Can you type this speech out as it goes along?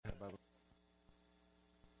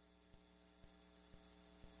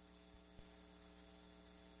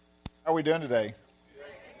How are we doing today?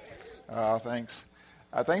 Thanks.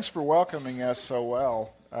 Thanks for welcoming us so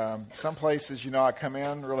well. Some places, I come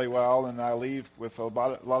in really well, and I leave with a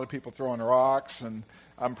lot of people throwing rocks, and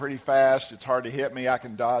I'm pretty fast. It's hard to hit me. I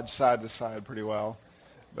can dodge side to side pretty well.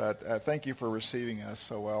 But thank you for receiving us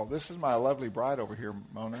so well. This is my lovely bride over here,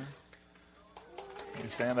 Mona. Can you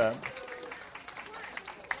stand up?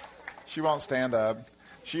 She won't stand up.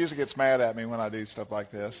 She usually gets mad at me when I do stuff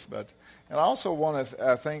like this. And I also want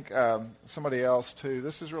to thank somebody else, too.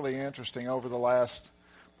 This is really interesting. Over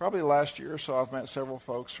probably the last year or so, I've met several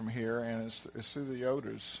folks from here, and it's through the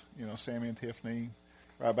Yoders. Sammy and Tiffany,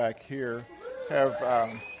 right back here, have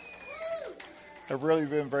really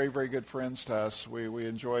been very, very good friends to us. We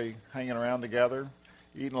enjoy hanging around together,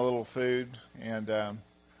 eating a little food, and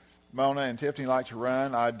Mona and Tiffany like to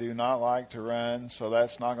run. I do not like to run, so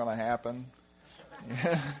that's not going to happen.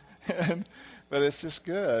 But it's just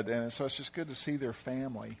good, and so it's just good to see their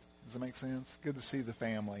family. Does that make sense? Good to see the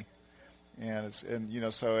family,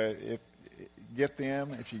 so if get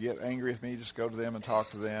them. If you get angry with me, just go to them and talk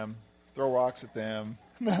to them, throw rocks at them,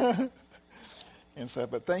 and stuff.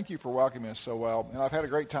 But thank you for welcoming us so well, and I've had a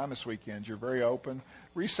great time this weekend. You're very open.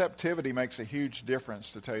 Receptivity makes a huge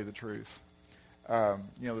difference, to tell you the truth. The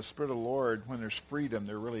Spirit of the Lord, when there's freedom,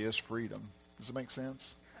 there really is freedom. Does it make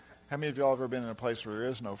sense? How many of y'all have ever been in a place where there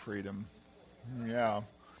is no freedom? Yeah.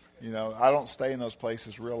 I don't stay in those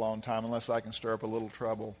places real long time unless I can stir up a little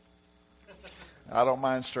trouble. I don't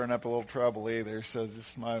mind stirring up a little trouble either, so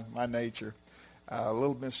just my nature. A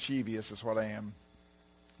little mischievous is what I am.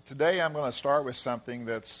 Today I'm going to start with something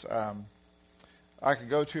that's, I could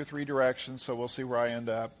go 2 or 3 directions, so we'll see where I end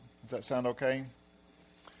up. Does that sound okay?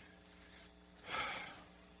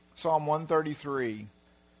 Psalm 133.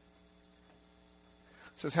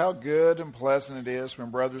 It says, how good and pleasant it is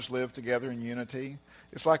when brothers live together in unity.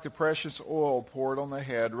 It's like the precious oil poured on the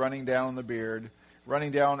head, running down on the beard,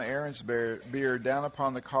 running down Aaron's beard, down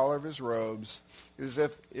upon the collar of his robes. It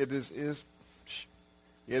is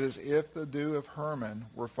if the dew of Hermon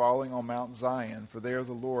were falling on Mount Zion, for there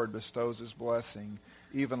the Lord bestows his blessing,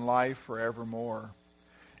 even life forevermore.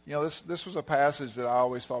 This was a passage that I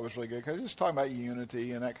always thought was really good, because it's talking about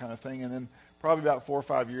unity and that kind of thing. And then probably about 4 or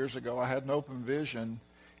 5 years ago, I had an open vision.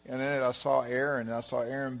 And in it I saw Aaron, and I saw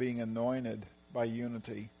Aaron being anointed by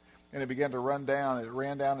unity. And it began to run down. It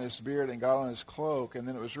ran down his beard and got on his cloak. And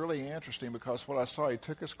then it was really interesting, because what I saw, he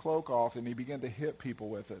took his cloak off and he began to hit people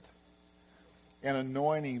with it. And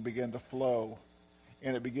anointing began to flow.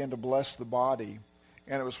 And it began to bless the body.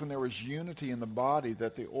 And it was when there was unity in the body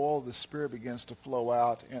that the oil of the Spirit begins to flow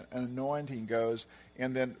out, and anointing goes,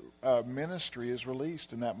 and then ministry is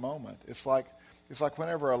released in that moment. It's like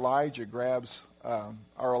whenever Elisha grabs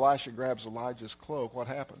Elijah's cloak, what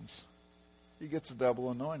happens? He gets a double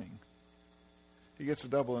anointing.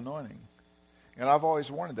 And I've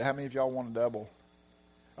always wanted that. How many of y'all want a double?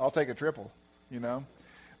 I'll take a triple,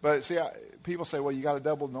 But see, people say, well, you got a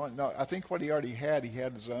double anointing. No, I think what he had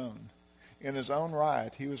his own. In his own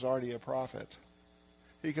right, he was already a prophet.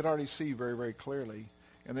 He could already see very, very clearly.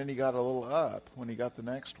 And then he got a little up when he got the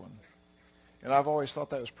next one. And I've always thought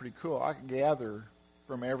that was pretty cool. I can gather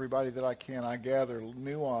from everybody that I can. I gather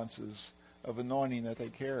nuances of anointing that they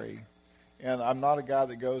carry. And I'm not a guy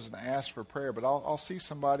that goes and asks for prayer, but I'll see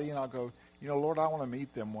somebody and I'll go, Lord, I want to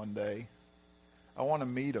meet them one day. I want to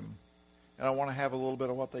meet them. And I want to have a little bit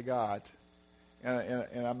of what they got.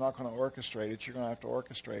 And I'm not going to orchestrate it. You're going to have to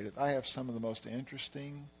orchestrate it. I have some of the most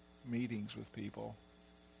interesting meetings with people.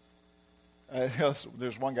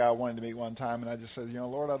 There's one guy I wanted to meet one time, and I just said,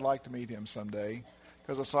 Lord, I'd like to meet him someday.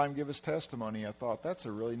 Because I saw him give his testimony. I thought, that's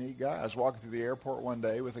a really neat guy. I was walking through the airport one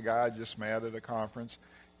day with a guy I just met at a conference,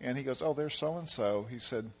 and he goes, oh, there's so-and-so. He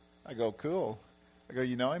said, I go, cool. I go,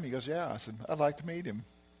 you know him? He goes, yeah. I said, I'd like to meet him.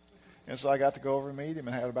 And so I got to go over and meet him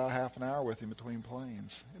and had about half an hour with him between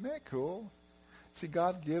planes. Isn't that cool? See,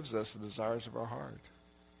 God gives us the desires of our heart.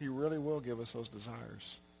 He really will give us those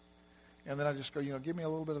desires. And then I just go, give me a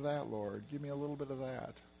little bit of that, Lord. Give me a little bit of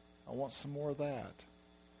that. I want some more of that.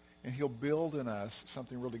 And he'll build in us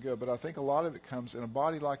something really good. But I think a lot of it comes in a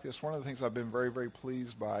body like this. One of the things I've been very, very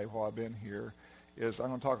pleased by while I've been here is I'm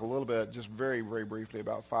going to talk a little bit, just very, very briefly,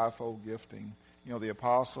 about fivefold gifting. The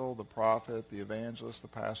apostle, the prophet, the evangelist, the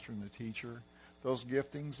pastor, and the teacher. Those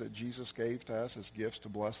giftings that Jesus gave to us as gifts to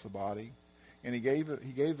bless the body. And he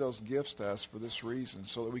gave those gifts to us for this reason,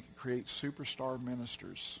 so that we could create superstar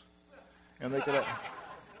ministers. And they could have,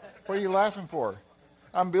 what are you laughing for?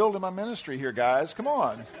 I'm building my ministry here, guys. Come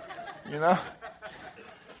on.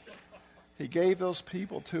 He gave those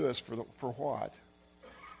people to us for what?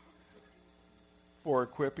 For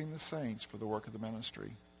equipping the saints for the work of the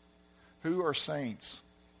ministry. Who are saints?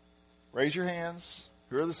 Raise your hands.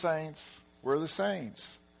 Who are the saints? We're the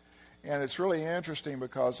saints. And it's really interesting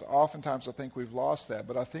because oftentimes I think we've lost that,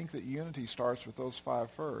 but I think that unity starts with those 5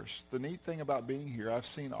 first. The neat thing about being here, I've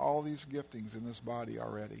seen all these giftings in this body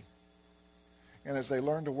already. And as they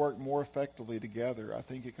learn to work more effectively together, I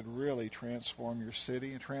think it could really transform your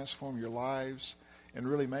city and transform your lives and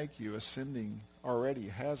really make you already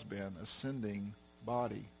has been, ascending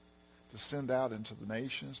body to send out into the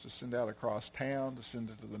nations, to send out across town, to send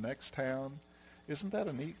into the next town. Isn't that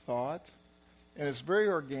a neat thought? And it's very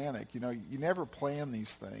organic. You never plan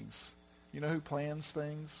these things. You know who plans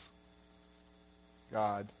things?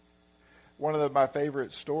 God. One of my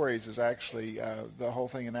favorite stories is actually the whole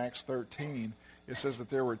thing in Acts 13. It says that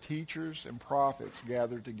there were teachers and prophets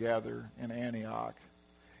gathered together in Antioch.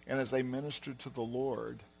 And as they ministered to the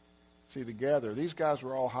Lord, together, these guys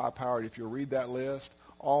were all high-powered. If you read that list,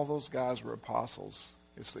 all those guys were apostles.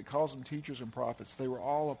 It calls them teachers and prophets. They were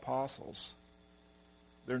all apostles.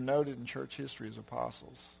 They're noted in church history as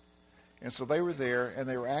apostles. And so they were there, and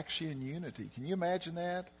they were actually in unity. Can you imagine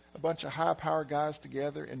that? A bunch of high-powered guys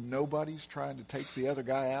together, and nobody's trying to take the other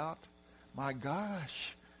guy out? My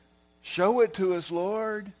gosh. Show it to us,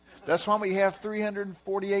 Lord. That's why we have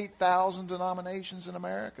 348,000 denominations in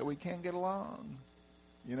America. We can't get along,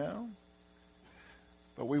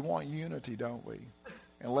 But we want unity, don't we?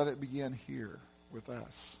 And let it begin here with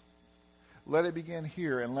us. Let it begin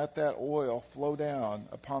here, and let that oil flow down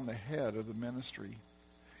upon the head of the ministry.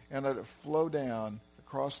 And let it flow down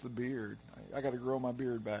across the beard. I got to grow my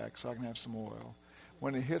beard back so I can have some oil.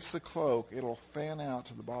 When it hits the cloak, it'll fan out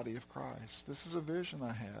to the body of Christ. This is a vision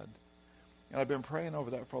I had. And I've been praying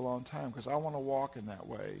over that for a long time because I want to walk in that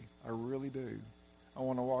way. I really do. I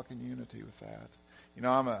want to walk in unity with that.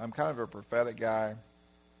 I'm kind of a prophetic guy.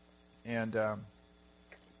 And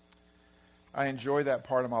I enjoy that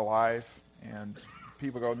part of my life. And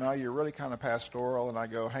people go, no, you're really kind of pastoral. And I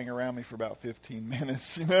go, hang around me for about 15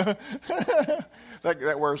 minutes,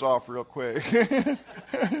 that wears off real quick.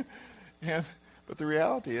 But the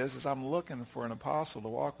reality is I'm looking for an apostle to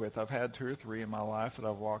walk with. I've had 2 or 3 in my life that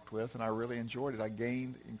I've walked with, and I really enjoyed it. I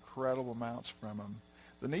gained incredible amounts from them.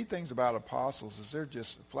 The neat things about apostles is they're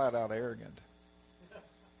just flat out arrogant.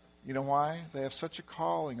 You know why? They have such a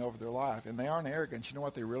calling over their life, and they aren't arrogant. You know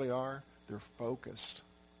what they really are? They're focused.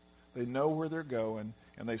 They know where they're going,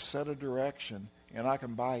 and they set a direction, and I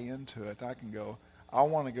can buy into it. I can go, I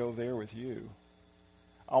want to go there with you.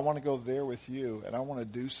 I want to go there with you, and I want to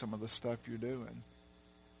do some of the stuff you're doing.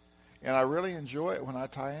 And I really enjoy it when I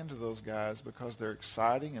tie into those guys because they're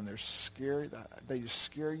exciting and they're scary. They just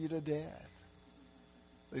scare you to death.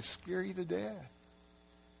 They scare you to death.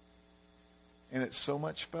 And it's so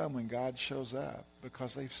much fun when God shows up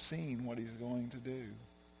because they've seen what he's going to do.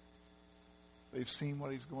 They've seen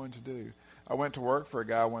what he's going to do. I went to work for a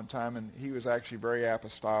guy one time, and he was actually very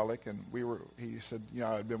apostolic. And he said,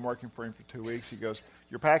 I'd been working for him for 2 weeks. He goes,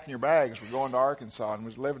 you're packing your bags. We're going to Arkansas. And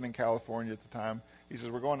was living in California at the time. He says,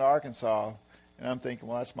 we're going to Arkansas. And I'm thinking,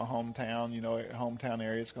 well, that's my hometown, hometown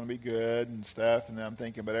area. It's going to be good and stuff. And then I'm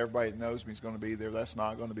thinking, but everybody that knows me is going to be there. That's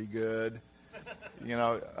not going to be good.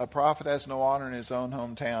 A prophet has no honor in his own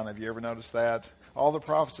hometown. Have you ever noticed that? All the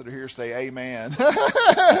prophets that are here say amen.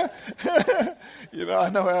 I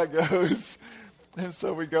know how it goes. And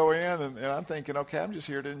so we go in, and I'm thinking, okay, I'm just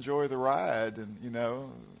here to enjoy the ride.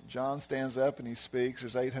 And, John stands up and he speaks.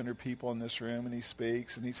 There's 800 people in this room, and he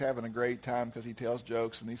speaks. And he's having a great time because he tells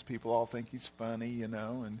jokes, and these people all think he's funny,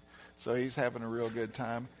 And so he's having a real good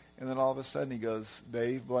time. And then all of a sudden he goes,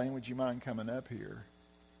 Dave Blaine, would you mind coming up here?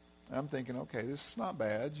 And I'm thinking, okay, this is not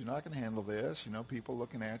bad. I can handle this. People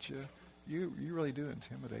looking at you. You really do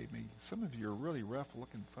intimidate me. Some of you are really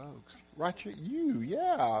rough-looking folks. Right here,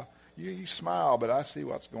 yeah. You smile, but I see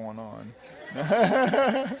what's going on.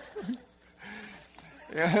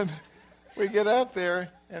 And we get up there,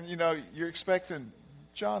 and, you're expecting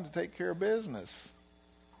John to take care of business.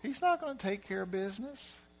 He's not going to take care of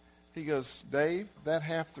business. He goes, Dave, that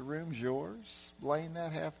half the room's yours. Blaine,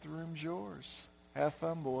 that half the room's yours. Have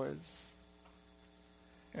fun, boys.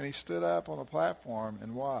 And he stood up on the platform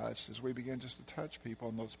and watched as we began just to touch people,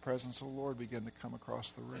 and the presence of the Lord began to come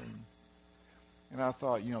across the room. And I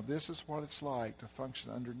thought, this is what it's like to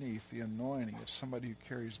function underneath the anointing of somebody who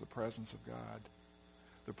carries the presence of God.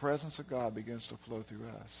 The presence of God begins to flow through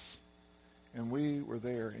us. And we were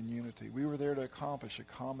there in unity. We were there to accomplish a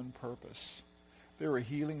common purpose. There were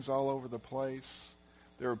healings all over the place.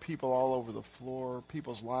 There were people all over the floor.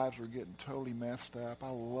 People's lives were getting totally messed up.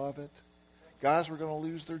 I love it. Guys were going to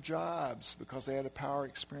lose their jobs because they had a power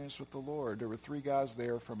experience with the Lord. There were 3 guys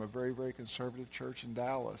there from a very, very conservative church in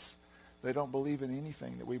Dallas They don't believe in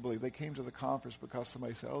anything that we believe. They came to the conference because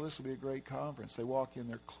somebody said, oh, this will be a great conference. They walk in,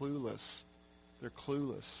 they're clueless. They're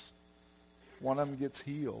clueless. One of them gets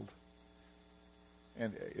healed.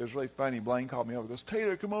 And it was really funny. Blaine called me over. He goes,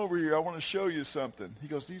 Taylor, come over here. I want to show you something. He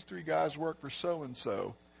goes, these 3 guys work for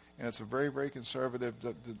so-and-so. And it's a very, very conservative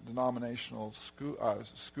denominational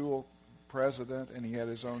school president, and he had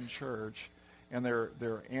his own church. And they're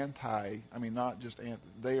not just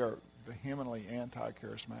they are vehemently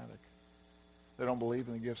anti-charismatic. They don't believe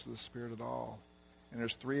in the gifts of the Spirit at all. And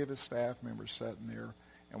there's 3 of his staff members sitting there.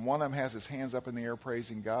 And one of them has his hands up in the air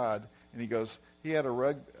praising God. And he goes, he had a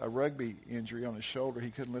rugby injury on his shoulder. He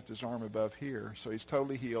couldn't lift his arm above here. So he's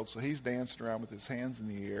totally healed. So he's dancing around with his hands in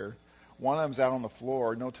the air. One of them's out on the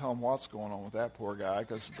floor. No telling what's going on with that poor guy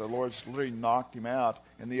because the Lord's literally knocked him out.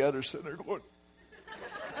 And the other's sitting there going.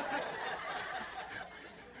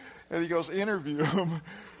 And he goes, interview him.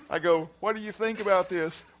 I go, what do you think about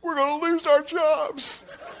this? We're going to lose our jobs.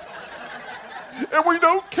 And we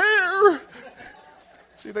don't care.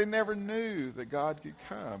 See, they never knew that God could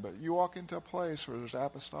come. But you walk into a place where there's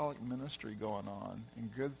apostolic ministry going on,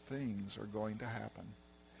 and good things are going to happen.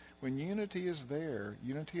 When unity is there,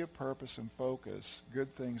 unity of purpose and focus,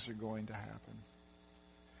 good things are going to happen.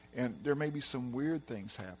 And there may be some weird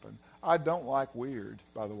things happen. I don't like weird,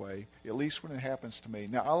 by the way, at least when it happens to me.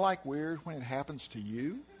 Now, I like weird when it happens to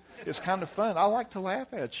you. It's kind of fun. I like to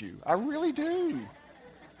laugh at you. I really do.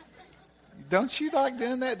 Don't you like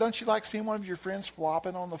doing that? Don't you like seeing one of your friends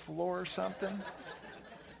flopping on the floor or something?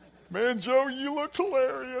 Man, Joe, you look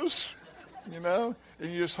hilarious. You know?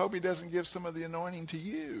 And you just hope he doesn't give some of the anointing to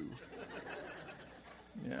you.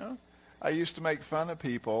 You know? I used to make fun of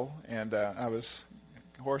people, and I was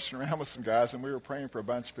horsing around with some guys, and we were praying for a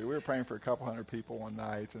bunch of people. We were praying for a couple hundred people one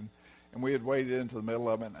night, and we had waded into the middle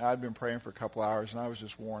of it, and I'd been praying for a couple hours, and I was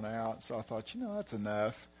just worn out. So I thought, that's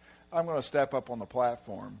enough. I'm going to step up on the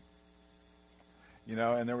platform.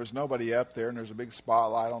 And there was nobody up there, and there's a big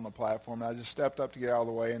spotlight on the platform, and I just stepped up to get out of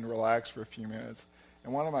the way and relax for a few minutes.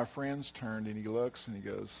 And one of my friends turned, and he looks, and he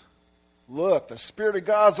goes, look, the Spirit of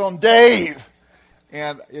God's on Dave.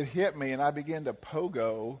 And it hit me, and I began to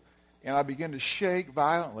pogo, and I began to shake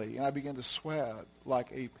violently, and I began to sweat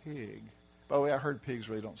like a pig. By the way, I heard pigs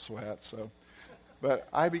really don't sweat, but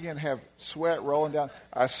I began to have sweat rolling down.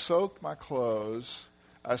 I soaked my clothes,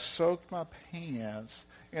 I soaked my pants,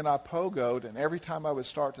 and I pogoed, and every time I would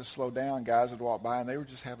start to slow down, guys would walk by, and they were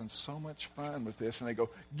just having so much fun with this, and they'd go,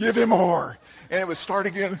 give him more. And it would start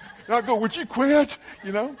again, and I'd go, would you quit?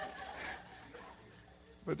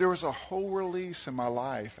 But there was a whole release in my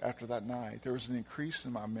life after that night. There was an increase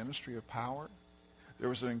in my ministry of power. There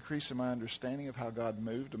was an increase in my understanding of how God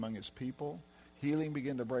moved among his people. Healing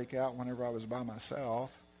began to break out whenever I was by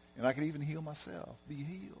myself, and I could even heal myself, be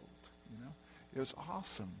healed. It was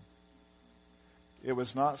awesome. It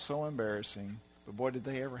was not so embarrassing, but boy, did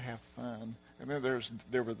they ever have fun. And then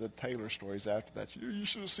there were the Taylor stories after that. You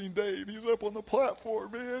should have seen Dave. He's up on the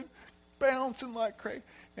platform, man, bouncing like crazy.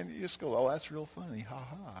 And you just go, oh, that's real funny. Ha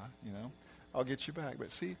ha, I'll get you back.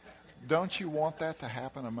 But see, don't you want that to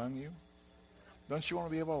happen among you? Don't you want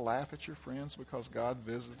to be able to laugh at your friends because God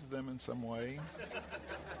visited them in some way?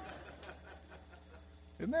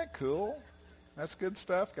 Isn't that cool? That's good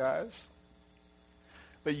stuff, guys.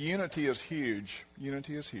 But unity is huge.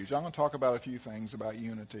 Unity is huge. I'm going to talk about a few things about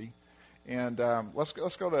unity. And let's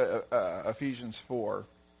go to Ephesians 4.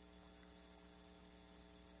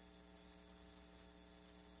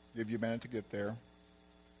 Give you a minute to get there.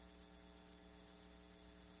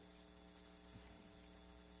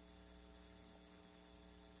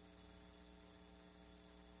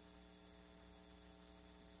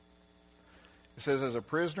 It says, as a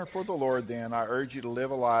prisoner for the Lord, then, I urge you to live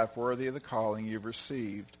a life worthy of the calling you've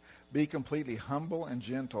received. Be completely humble and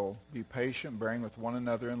gentle. Be patient, bearing with one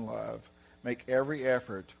another in love. Make every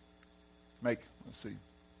effort to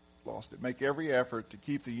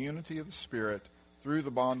keep the unity of the Spirit through the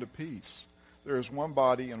bond of peace. There is one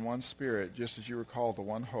body and one Spirit, just as you were called to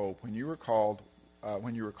one hope. When you were called,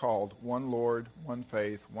 one Lord, one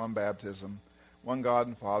faith, one baptism, one God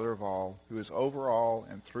and Father of all, who is over all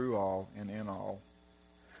and through all and in all.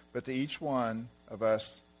 But to each one of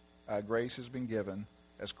us grace has been given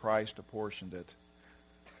as Christ apportioned it.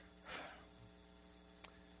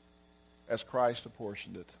 As Christ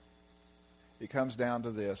apportioned it. It comes down to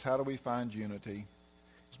this. How do we find unity?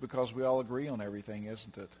 It's because we all agree on everything,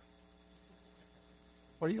 isn't it?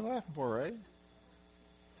 What are you laughing for, Ray?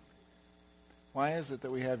 Why is it that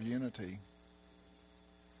we have unity?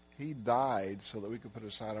 He died so that we could put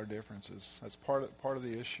aside our differences. That's part of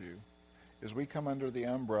the issue, is we come under the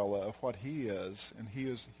umbrella of what he is, and he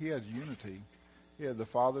has unity. Yeah, the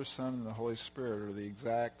Father, Son, and the Holy Spirit are the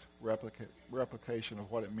exact replication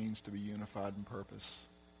of what it means to be unified in purpose.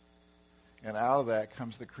 And out of that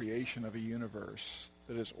comes the creation of a universe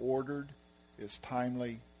that is ordered, it's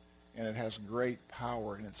timely, and it has great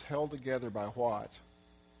power. And it's held together by what?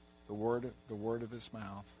 The word of his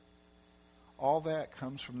mouth. All that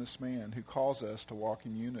comes from this man who calls us to walk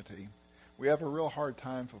in unity. We have a real hard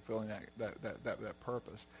time fulfilling that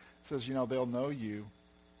purpose. It says, they'll know you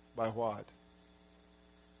by what?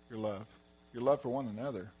 Your love. Your love for one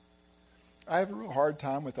another. I have a real hard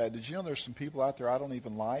time with that. Did you know there's some people out there I don't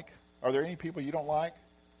even like? Are there any people you don't like?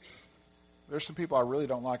 There's some people I really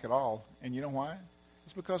don't like at all. And you know why?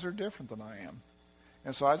 It's because they're different than I am.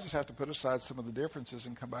 And so I just have to put aside some of the differences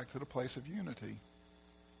and come back to the place of unity.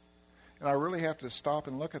 And I really have to stop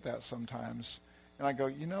and look at that sometimes. And I go,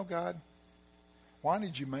 God, why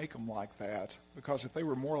did you make them like that? Because if they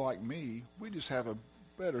were more like me, we just have a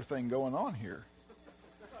better thing going on here.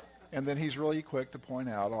 And then he's really quick to point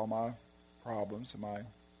out all my problems and my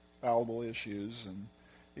fallible issues. And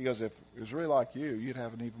he goes, if it was really like you, you'd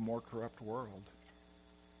have an even more corrupt world.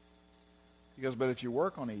 He goes, but if you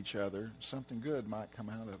work on each other, something good might come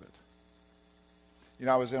out of it.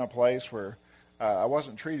 I was in a place where I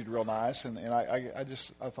wasn't treated real nice, and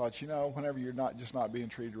I thought, whenever you're not being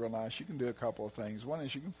treated real nice, you can do a couple of things. One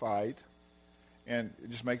is you can fight, and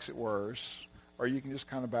it just makes it worse, or you can just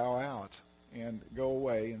kind of bow out and go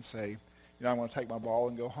away and say, I'm going to take my ball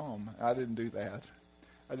and go home. I didn't do that.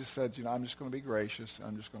 I just said, I'm just going to be gracious.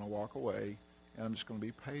 I'm just going to walk away, and I'm just going to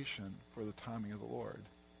be patient for the timing of the Lord.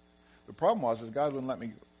 The problem was that God wouldn't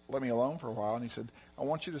let me alone for a while, and he said, I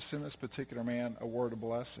want you to send this particular man a word of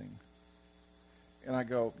blessing. And I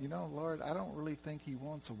go, Lord, I don't really think he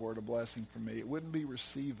wants a word of blessing from me. It wouldn't be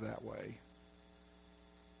received that way.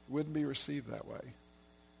 It wouldn't be received that way.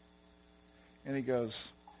 And he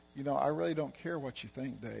goes, I really don't care what you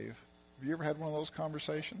think, Dave. Have you ever had one of those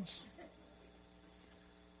conversations?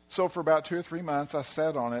 So for about 2 or 3 months, I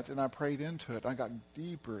sat on it and I prayed into it. I got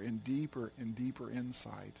deeper and deeper and deeper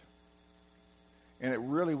insight. And it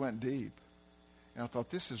really went deep. And I thought,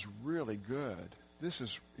 this is really good. This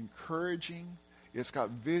is encouraging. It's got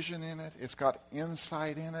vision in it. It's got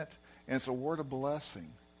insight in it. And it's a word of blessing.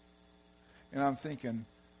 And I'm thinking,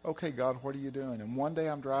 okay, God, what are you doing? And one day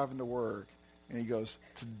I'm driving to work. And he goes,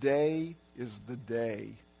 today is the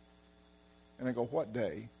day. And I go, what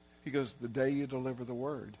day? He goes, the day you deliver the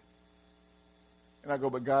word. And I go,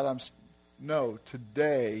 but God, no,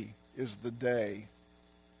 today is the day.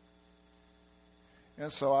 And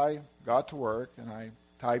so I got to work and I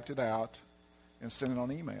typed it out and sent it on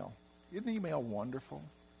email. Isn't email wonderful?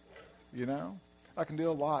 I can do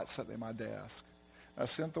a lot sitting at my desk. I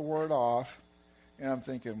sent the word off and I'm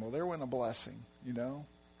thinking, well, there went a blessing,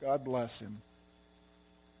 God bless him.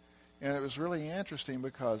 And it was really interesting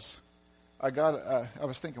because I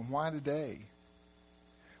was thinking, why today?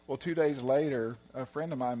 Well, 2 days later, a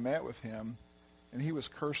friend of mine met with him, and he was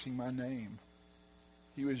cursing my name.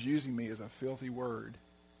 He was using me as a filthy word.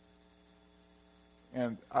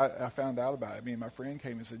 And I found out about it. My friend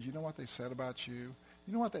came and said, you know what they said about you?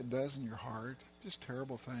 You know what that does in your heart? Just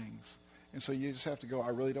terrible things. And so you just have to go, I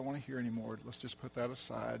really don't want to hear anymore. Let's just put that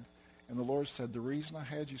aside. And the Lord said, the reason I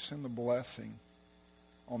had you send the blessing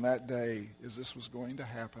on that day is this was going to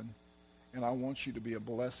happen. And I want you to be a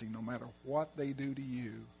blessing no matter what they do to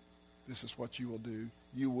you. This is what you will do.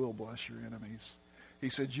 You will bless your enemies. He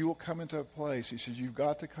said, you will come into a place. He says, you've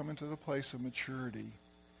got to come into the place of maturity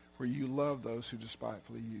where you love those who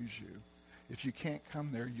despitefully use you. If you can't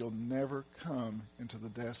come there, you'll never come into the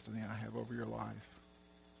destiny I have over your life.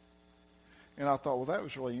 And I thought, well, that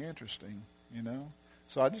was really interesting,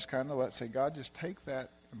 So I just kind of say, God, just take that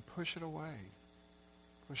and push it away.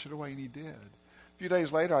 Push it away, and he did. A few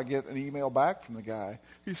days later, I get an email back from the guy.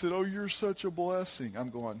 He said, oh, you're such a blessing.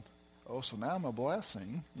 I'm going, oh, so now I'm a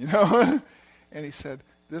blessing, And he said,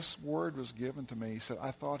 this word was given to me. He said,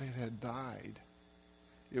 I thought it had died.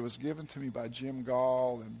 It was given to me by Jim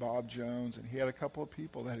Gall and Bob Jones, and he had a couple of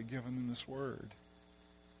people that had given him this word.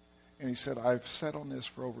 And he said, I've sat on this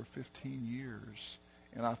for over 15 years,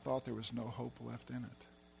 and I thought there was no hope left in it.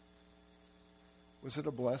 Was it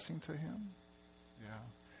a blessing to him?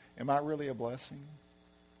 Yeah. Am I really a blessing?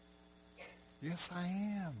 Yes, I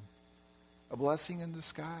am. A blessing in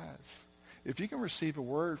disguise. If you can receive a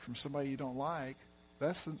word from somebody you don't like,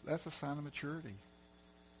 that's a sign of maturity.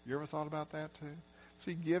 You ever thought about that too?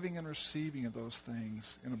 See, giving and receiving of those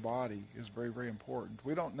things in a body is very, very important.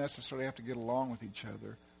 We don't necessarily have to get along with each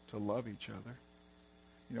other to love each other.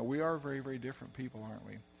 We are very, very different people, aren't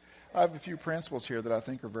we? I have a few principles here that I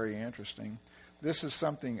think are very interesting. This is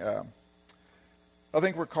something I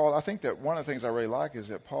think that one of the things I really like is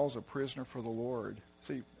that Paul's a prisoner for the Lord.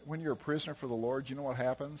 See, when you're a prisoner for the Lord, you know what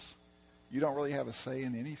happens? You don't really have a say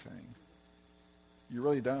in anything. You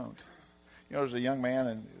really don't. You know, there's a young man,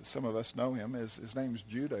 and some of us know him. His name's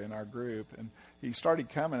Judah in our group. And he started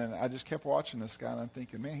coming, and I just kept watching this guy, and I'm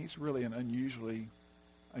thinking, man, he's really an unusually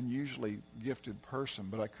gifted person.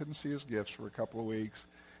 But I couldn't see his gifts for a couple of weeks.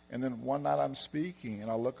 And then one night I'm speaking, and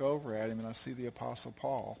I look over at him, and I see the Apostle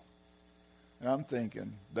Paul. And I'm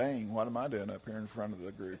thinking, dang, what am I doing up here in front of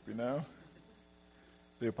the group, you know?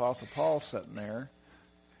 The Apostle Paul's sitting there.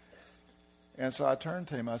 And so I turned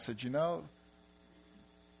to him. I said, you're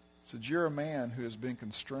a man who has been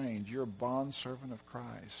constrained. You're a bondservant of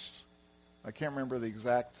Christ. I can't remember the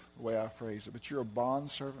exact way I phrased it, but you're a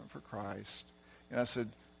bondservant for Christ. And I said,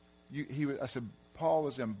 Paul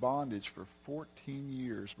was in bondage for 14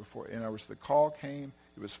 years before, in other words, the call came,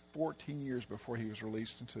 it was 14 years before he was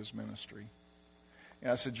released into his ministry.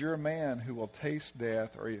 And I said, you're a man who will taste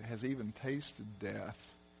death, or has even tasted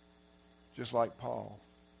death, just like Paul.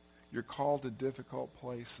 You're called to difficult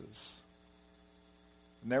places.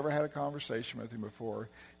 Never had a conversation with him before.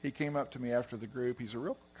 He came up to me after the group. He's a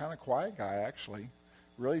real kind of quiet guy, actually.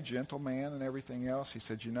 Really gentle man and everything else. He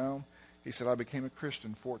said, I became a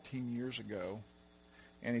Christian 14 years ago.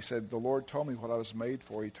 And he said, the Lord told me what I was made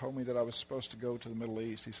for. He told me that I was supposed to go to the Middle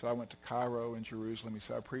East. He said, I went to Cairo and Jerusalem. He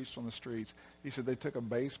said, I preached on the streets. He said, they took a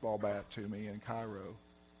baseball bat to me in Cairo,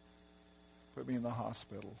 put me in the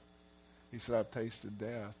hospital. He said, I've tasted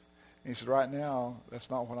death. And he said, right now,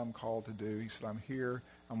 that's not what I'm called to do. He said, I'm here.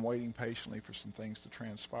 I'm waiting patiently for some things to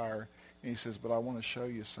transpire. And he says, but I want to show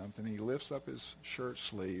you something. He lifts up his shirt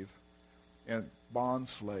sleeve, and bond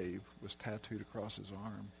slave was tattooed across his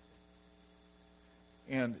arm.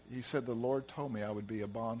 And he said, the Lord told me I would be a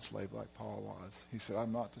bond slave like Paul was. He said,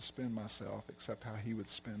 I'm not to spend myself except how he would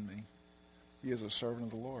spend me. He is a servant of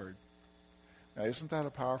the Lord. Now, isn't that a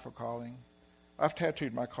powerful calling? I've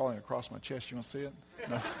tattooed my calling across my chest. You want to see it?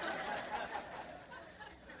 No.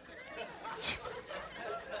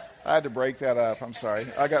 I had to break that up. I'm sorry.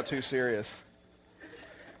 I got too serious.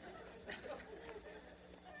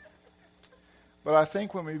 But I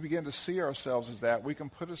think when we begin to see ourselves as that, we can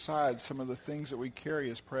put aside some of the things that we carry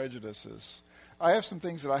as prejudices. I have some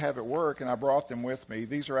things that I have at work, and I brought them with me.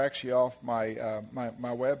 These are actually off my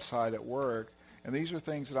website at work, and these are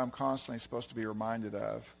things that I'm constantly supposed to be reminded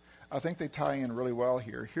of. I think they tie in really well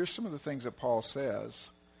here. Here's some of the things that Paul says.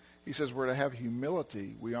 He says we're to have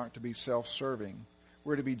humility. We aren't to be self-serving.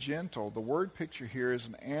 We're to be gentle. The word picture here is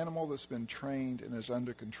an animal that's been trained and is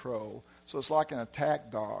under control. So it's like an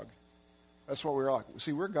attack dog. That's what we're like.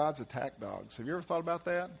 See, we're God's attack dogs. Have you ever thought about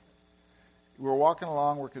that? We're walking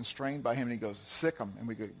along, we're constrained by him, and he goes, sick them. And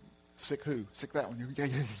we go, sick who? Sick that one.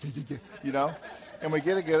 Yeah. You know? And we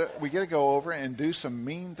get to go over and do some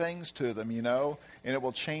mean things to them, you know, and it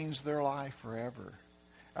will change their life forever.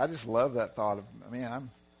 I just love that thought of, man,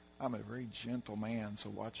 I'm a very gentle man, so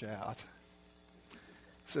watch out. It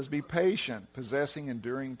says, be patient, possessing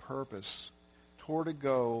enduring purpose toward a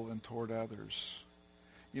goal and toward others.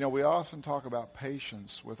 You know, we often talk about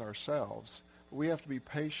patience with ourselves, but we have to be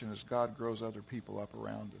patient as God grows other people up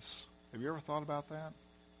around us. Have you ever thought about that?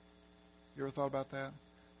 You ever thought about that?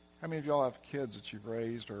 How many of y'all have kids that you've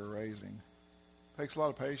raised or are raising? It takes a lot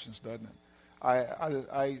of patience, doesn't it?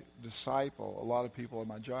 I disciple a lot of people in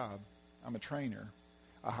my job. I'm a trainer.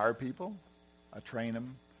 I hire people, I train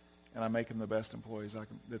them, and I make them the best employees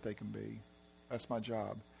that they can be. That's my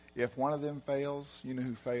job. If one of them fails, you know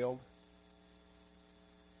who failed?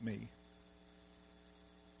 Me.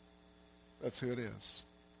 That's who it is.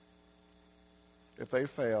 If they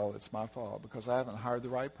fail, it's my fault because I haven't hired the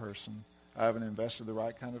right person, I haven't invested the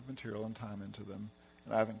right kind of material and time into them,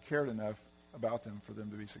 and I haven't cared enough about them for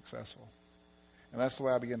them to be successful. And that's the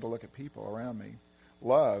way I begin to look at people around me.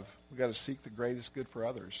 Love, we've got to seek the greatest good for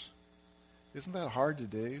others. Isn't that hard to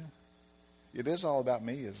do? It is all about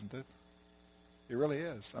me, isn't it? It really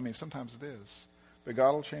is. I mean, sometimes it is. But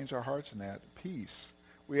God will change our hearts in that. Peace.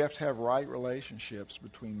 We have to have right relationships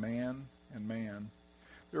between man and man.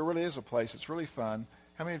 There really is a place. It's really fun.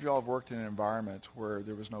 How many of y'all have worked in an environment where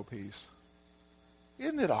there was no peace?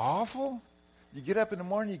 Isn't it awful? You get up in the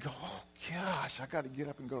morning, you go, oh, gosh, I got to get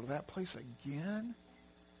up and go to that place again?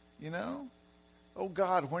 You know? Oh,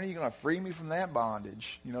 God, when are you going to free me from that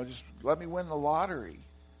bondage? You know, just let me win the lottery.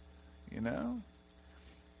 You know?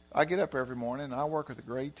 I get up every morning, and I work with a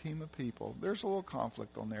great team of people. There's a little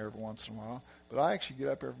conflict on there every once in a while, but I actually get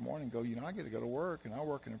up every morning and go, you know, I get to go to work, and I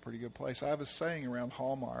work in a pretty good place. I have a saying around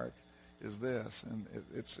Hallmark is this, and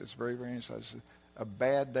it's very, very interesting. A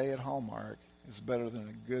bad day at Hallmark is better than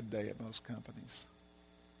a good day at most companies.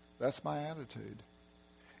 That's my attitude.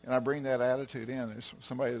 And I bring that attitude in. There's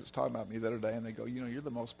somebody that's talking about me the other day, and they go, you know, you're the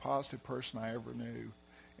most positive person I ever knew.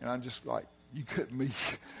 And I'm just like, you couldn't be.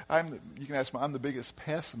 You can ask me, I'm the biggest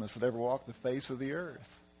pessimist that ever walked the face of the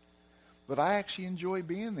earth. But I actually enjoy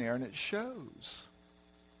being there, and it shows.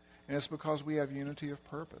 And it's because we have unity of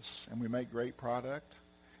purpose, and we make great product,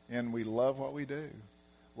 and we love what we do.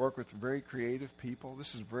 Work with very creative people.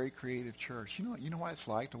 This is a very creative church. You know what it's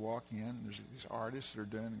like to walk in, and there's these artists that are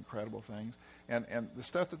doing incredible things. And the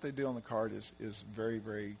stuff that they do on the card is very,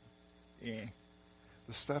 very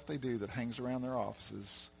The stuff they do that hangs around their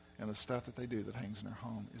offices and the stuff that they do that hangs in their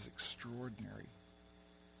home is extraordinary.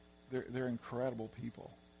 They're incredible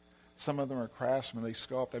people. Some of them are craftsmen. They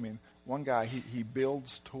sculpt. I mean, one guy, he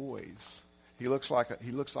builds toys. He looks like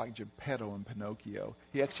Geppetto in Pinocchio.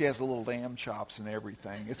 He actually has the little lamb chops and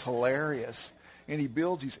everything. It's hilarious. And he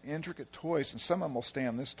builds these intricate toys, and some of them will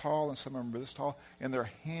stand this tall, and some of them are this tall, and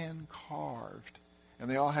they're hand-carved. And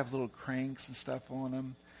they all have little cranks and stuff on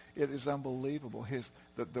them. It is unbelievable.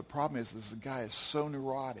 The problem is this guy is so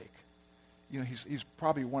neurotic. You know, he's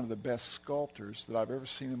probably one of the best sculptors that I've ever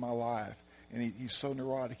seen in my life. And he's so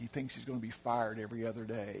neurotic, he thinks he's going to be fired every other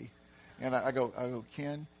day. And I go,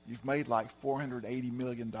 Ken, you've made like $480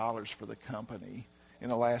 million for the company in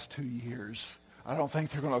the last 2 years. I don't think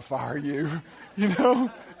they're going to fire you, you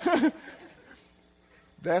know?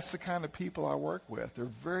 That's the kind of people I work with. They're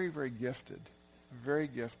very, very gifted, very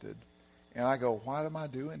gifted. And I go, what am I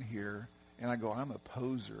doing here? And I go, I'm a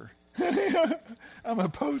poser. I'm a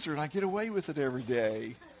poser, and I get away with it every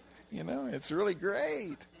day. You know, it's really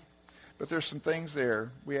great. But there's some things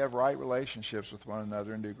there. We have right relationships with one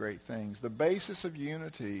another and do great things. The basis of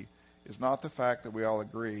unity is not the fact that we all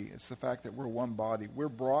agree. It's the fact that we're one body. We're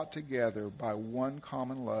brought together by one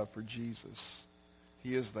common love for Jesus.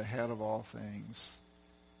 He is the head of all things.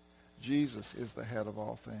 Jesus is the head of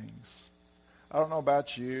all things. I don't know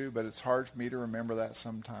about you, but it's hard for me to remember that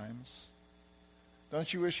sometimes.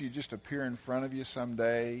 Don't you wish you'd just appear in front of you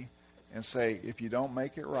someday and say, if you don't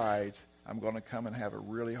make it right, I'm going to come and have a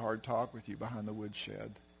really hard talk with you behind the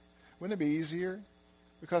woodshed. Wouldn't it be easier?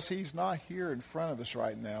 Because he's not here in front of us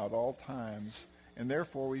right now at all times, and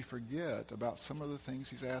therefore we forget about some of the things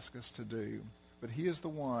he's asked us to do. But he is the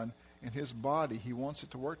one, in his body, he wants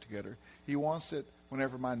it to work together. He wants it,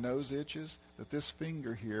 whenever my nose itches, that this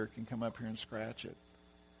finger here can come up here and scratch it.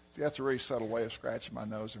 See, that's a really subtle way of scratching my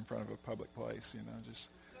nose in front of a public place, you know, just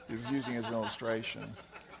he's using it as an illustration.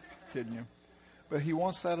 Kidding you. But he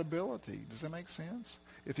wants that ability. Does that make sense?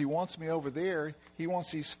 If he wants me over there, he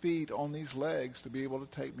wants these feet on these legs to be able to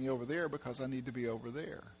take me over there because I need to be over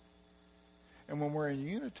there. And when we're in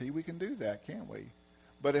unity, we can do that, can't we?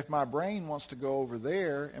 But if my brain wants to go over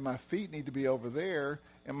there and my feet need to be over there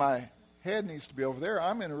and my head needs to be over there,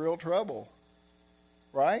 I'm in real trouble.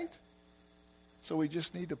 Right? So we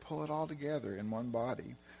just need to pull it all together in one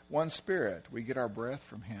body. One spirit. We get our breath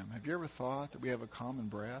from him. Have you ever thought that we have a common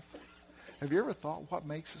breath? Have you ever thought what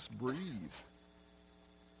makes us breathe?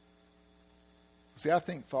 See, I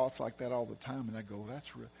think thoughts like that all the time, and I go,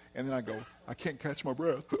 that's real. And then I go, I can't catch my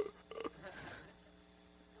breath.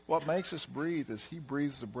 What makes us breathe is he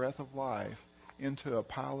breathes the breath of life into a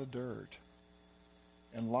pile of dirt,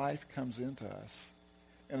 and life comes into us.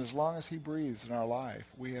 And as long as he breathes in our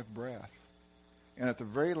life, we have breath. And at the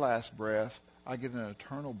very last breath, I get an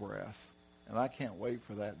eternal breath, and I can't wait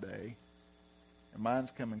for that day. And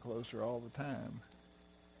mine's coming closer all the time.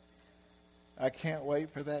 I can't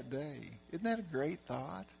wait for that day. Isn't that a great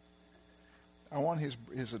thought? I want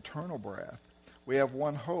his eternal breath. We have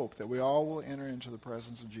one hope, that we all will enter into the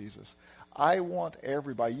presence of Jesus. I want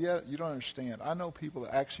everybody. You don't understand. I know people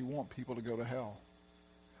that actually want people to go to hell.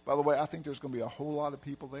 By the way, I think there's going to be a whole lot of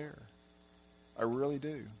people there. I really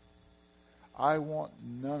do. I want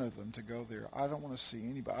none of them to go there. I don't want to see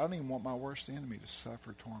anybody. I don't even want my worst enemy to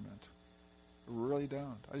suffer torment. I really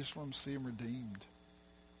don't. I just want to see him redeemed.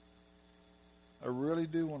 I really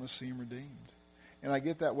do want to see him redeemed. And I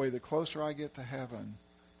get that way. The closer I get to heaven,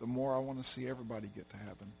 the more I want to see everybody get to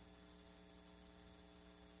heaven.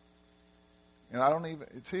 And I don't even,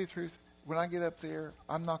 to tell you the truth, when I get up there,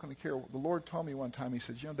 I'm not going to care. The Lord told me one time, he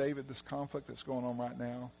said, you know, David, this conflict that's going on right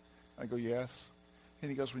now? I go, yes. And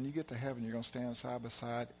he goes, when you get to heaven, you're going to stand side by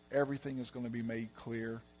side. Everything is going to be made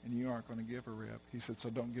clear, and you aren't going to give a rip. He said, so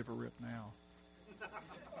don't give a rip now.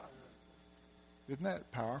 Isn't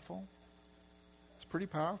that powerful? It's pretty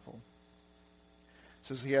powerful. It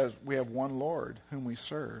says we have one Lord whom we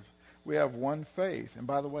serve. We have one faith. And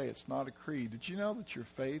by the way, it's not a creed. Did you know that your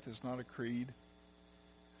faith is not a creed?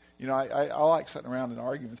 You know, I like sitting around and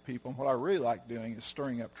arguing with people. And what I really like doing is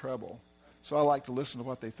stirring up trouble. So I like to listen to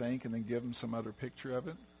what they think and then give them some other picture of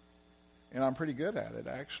it. And I'm pretty good at it,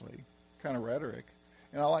 actually, kind of rhetoric.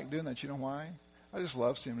 And I like doing that. You know why? I just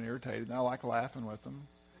love seeing them irritated, and I like laughing with them.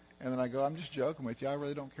 And then I go, I'm just joking with you. I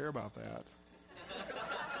really don't care about that.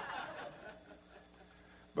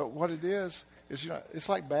 But what it is, it's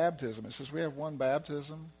like baptism. It says we have one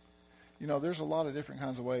baptism. There's a lot of different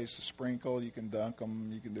kinds of ways to sprinkle. You can dunk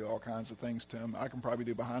them. You can do all kinds of things to them. I can probably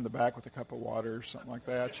do behind the back with a cup of water, something like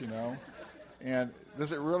that, And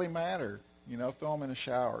does it really matter? Throw them in a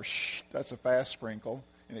shower. Shh, that's a fast sprinkle,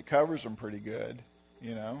 and it covers them pretty good,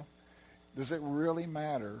 Does it really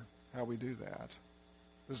matter how we do that?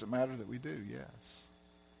 Does it matter that we do? Yes.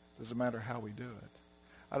 Does it matter how we do it?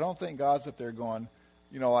 I don't think God's up there going,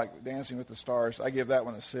 like Dancing with the Stars, I give that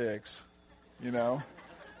one a 6, and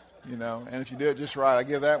if you do it just right, I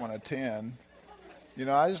give that one a 10.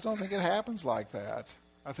 I just don't think it happens like that.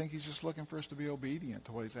 I think he's just looking for us to be obedient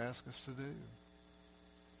to what he's asked us to do.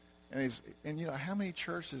 And how many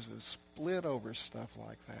churches have split over stuff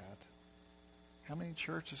like that? How many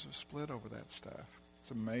churches have split over that stuff?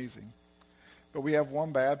 It's amazing. But we have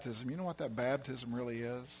one baptism. You know what that baptism really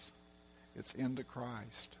is? It's into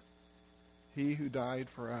Christ. He who died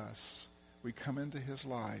for us. We come into his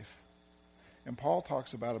life. And Paul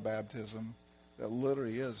talks about a baptism that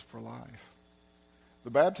literally is for life.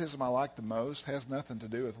 The baptism I like the most has nothing to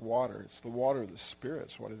do with water. It's the water of the Spirit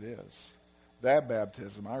is what it is. That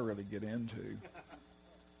baptism I really get into.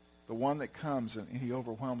 The one that comes and he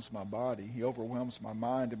overwhelms my body. He overwhelms my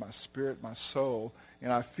mind and my spirit, my soul,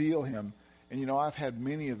 and I feel him. And I've had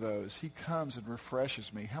many of those. He comes and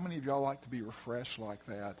refreshes me. How many of y'all like to be refreshed like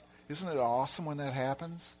that? Isn't it awesome when that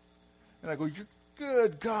happens? And I go, you're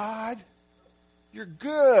good, God. You're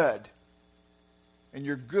good. And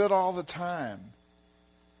you're good all the time.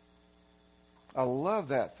 I love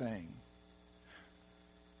that thing.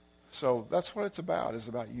 So that's what it's about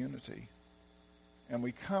unity. And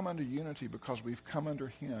we come under unity because we've come under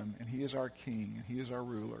him, and he is our king, and he is our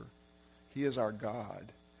ruler. He is our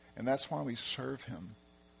God. And that's why we serve him.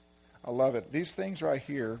 I love it. These things right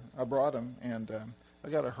here, I brought them, and I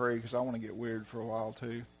got to hurry because I want to get weird for a while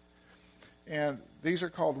too. And these are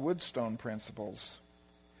called Woodstone principles.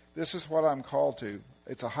 This is what I'm called to.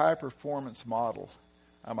 It's a high-performance model.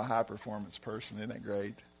 I'm a high-performance person. Isn't that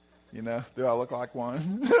great? Do I look like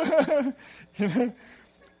one?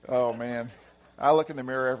 Oh, man. I look in the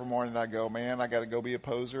mirror every morning and I go, man, I got to go be a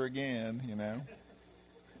poser again,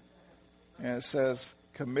 And it says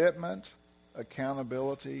commitment,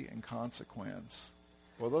 accountability, and consequence.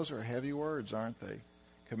 Well, those are heavy words, aren't they?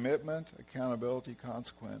 Commitment, accountability,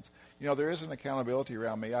 consequence. There is an accountability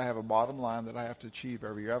around me. I have a bottom line that I have to achieve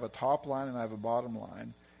every year. I have a top line and I have a bottom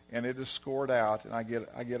line. And it is scored out, and I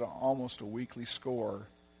get almost a weekly score.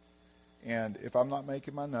 And if I'm not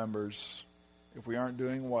making my numbers, if we aren't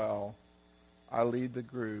doing well, I lead the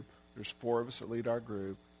group. There's 4 of us that lead our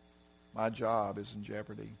group. My job is in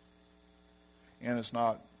jeopardy. And it's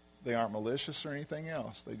not, they aren't malicious or anything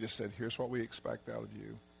else. They just said, here's what we expect out of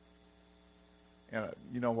you. And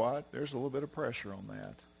you know what? There's a little bit of pressure on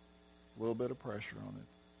that. A little bit of pressure on it.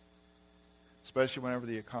 Especially whenever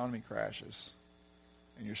the economy crashes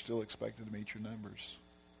and you're still expected to meet your numbers.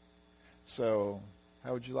 So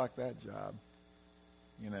how would you like that job?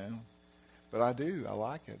 But I do. I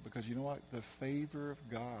like it because you know what? The favor of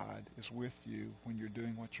God is with you when you're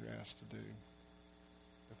doing what you're asked to do.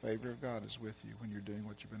 The favor of God is with you when you're doing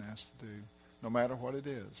what you've been asked to do, no matter what it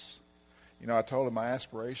is. I told him my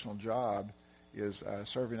aspirational job is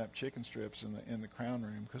serving up chicken strips in the crown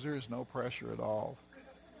room because there is no pressure at all.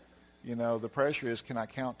 The pressure is, can I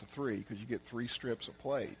count to 3? Because you get 3 strips a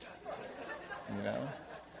plate.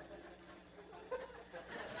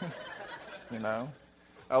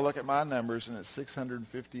 I look at my numbers and it's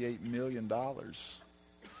 $658 million.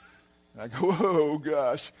 I go, oh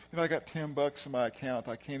gosh, I got $10 in my account.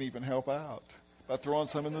 I can't even help out by throwing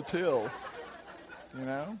some in the till.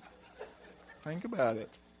 Think about it.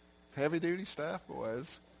 Heavy duty stuff,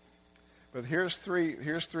 boys. But here's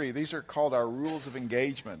three. These are called our rules of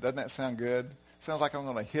engagement. Doesn't that sound good? Sounds like I'm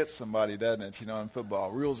going to hit somebody, doesn't it? In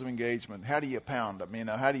football. Rules of engagement. How do you pound them?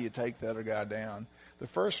 How do you take the other guy down? The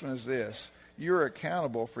first one is this. You're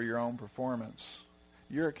accountable for your own performance.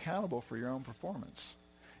 You're accountable for your own performance.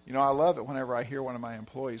 I love it whenever I hear one of my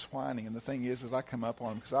employees whining. And the thing is I come up on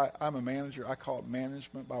them because I'm a manager. I call it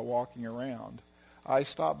management by walking around. I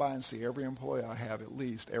stop by and see every employee I have at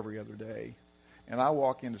least every other day. And I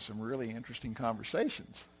walk into some really interesting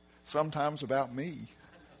conversations, sometimes about me.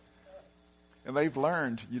 And they've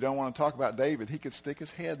learned you don't want to talk about David. He could stick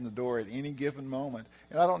his head in the door at any given moment.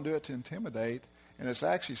 And I don't do it to intimidate. And it's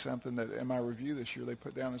actually something that in my review this year they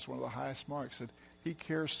put down as one of the highest marks. Said, He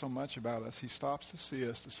cares so much about us. He stops to see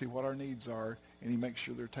us, to see what our needs are, and he makes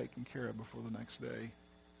sure they're taken care of before the next day.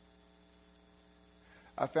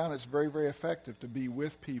 I found it's very, very effective to be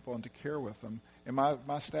with people and to care with them. And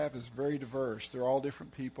my staff is very diverse. They're all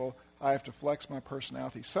different people. I have to flex my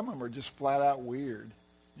personality. Some of them are just flat out weird,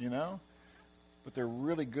 but they're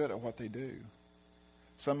really good at what they do.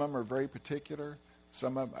 Some of them are very particular.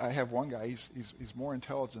 I have one guy, he's more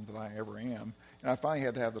intelligent than I ever am. And I finally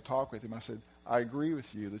had to have the talk with him. I said, I agree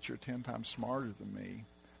with you that you're 10 times smarter than me,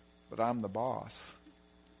 but I'm the boss.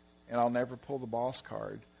 And I'll never pull the boss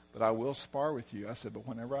card, but I will spar with you. I said, but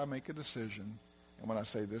whenever I make a decision, and when I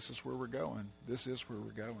say this is where we're going, this is where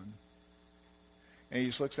we're going. And he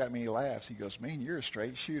just looks at me and he laughs. He goes, man, you're a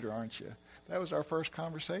straight shooter, aren't you? That was our first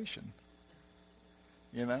conversation,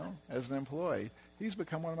 as an employee. He's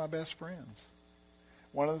become one of my best friends.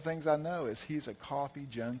 One of the things I know is he's a coffee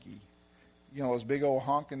junkie. Those big old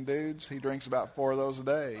honking dudes, he drinks about 4 of those a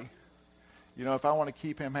day. If I want to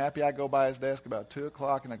keep him happy, I go by his desk about 2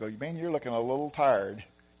 o'clock and I go, man, you're looking a little tired.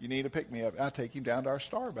 You need to pick me up. And I take him down to our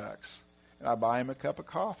Starbucks. And I buy him a cup of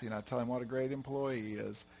coffee and I tell him what a great employee he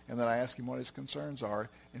is. And then I ask him what his concerns are.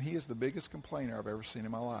 And he is the biggest complainer I've ever seen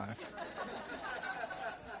in my life.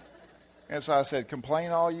 And so I said,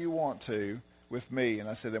 complain all you want to with me. And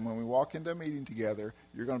I said, and when we walk into a meeting together,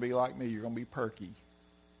 you're going to be like me. You're going to be perky.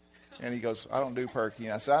 And he goes, I don't do perky.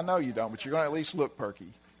 And I said, I know you don't, but you're going to at least look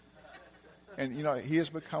perky. And, he has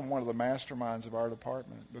become one of the masterminds of our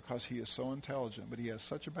department because he is so intelligent, but he has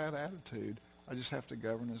such a bad attitude. I just have to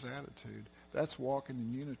govern his attitude. That's walking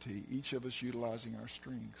in unity, each of us utilizing our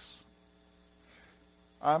strengths.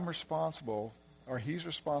 I'm responsible, or he's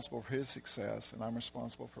responsible for his success, and I'm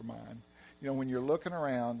responsible for mine. When you're looking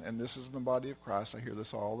around, and this is in the body of Christ, I hear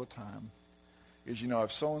this all the time, is,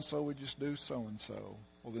 if so-and-so would just do so-and-so,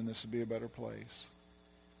 well, then this would be a better place.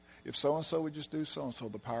 If so-and-so would just do so-and-so,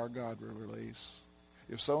 the power of God would release.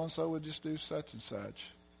 If so-and-so would just do such and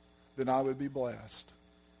such, then I would be blessed.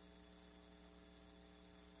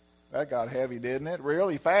 That got heavy, didn't it?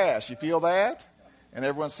 Really fast. You feel that? And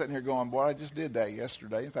everyone's sitting here going, boy, I just did that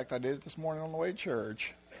yesterday. In fact, I did it this morning on the way to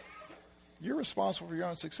church. You're responsible for your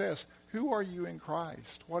own success. Who are you in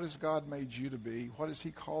Christ? What has God made you to be? What has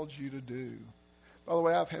he called you to do? By the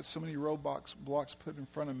way, I've had so many roadblocks put in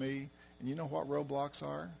front of me, and you know what roadblocks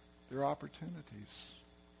are? They're opportunities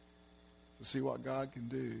to see what God can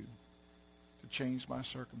do to change my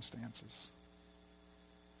circumstances.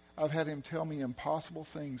 I've had him tell me impossible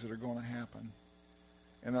things that are going to happen.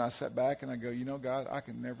 And then I sat back and I go, God, I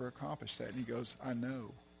can never accomplish that. And he goes, I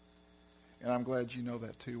know. And I'm glad you know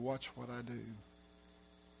that too. Watch what I do.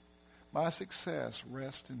 My success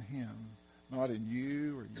rests in him, not in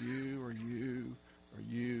you or you or you or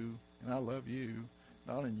you. And I love you.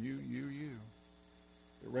 Not in you.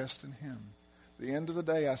 It rests in him. At the end of the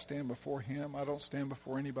day, I stand before him. I don't stand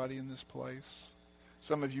before anybody in this place.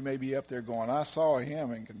 Some of you may be up there going, I saw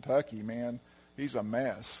him in Kentucky, man. He's a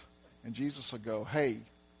mess. And Jesus will go, hey,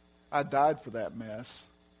 I died for that mess.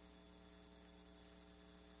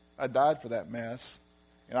 I died for that mess.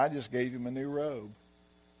 And I just gave him a new robe.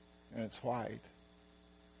 And it's white.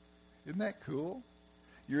 Isn't that cool?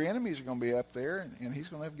 Your enemies are going to be up there, and he's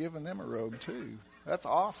going to have given them a robe too. That's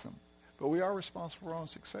awesome. But we are responsible for our own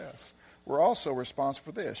success. We're also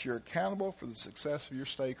responsible for this. You're accountable for the success of your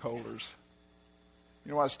stakeholders.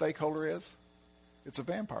 You know what a stakeholder is? It's a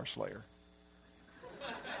vampire slayer.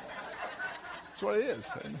 That's what it is.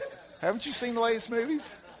 Haven't you seen the latest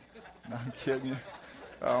movies? No, I'm kidding you.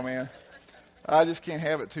 Oh, man. I just can't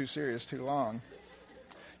have it too serious too long.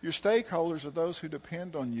 Your stakeholders are those who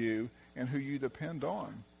depend on you and who you depend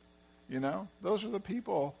on. Those are the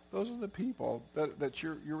people that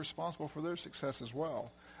you're responsible for their success as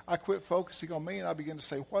well. I quit focusing on me and I begin to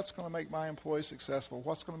say, what's going to make my employees successful?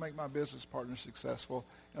 What's going to make my business partners successful?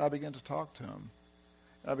 And I begin to talk to them.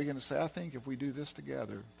 And I begin to say, I think if we do this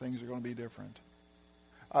together, things are going to be different.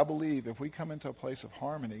 I believe if we come into a place of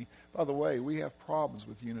harmony, by the way, we have problems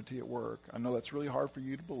with unity at work. I know that's really hard for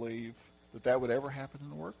you to believe that would ever happen in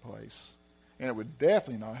the workplace. And it would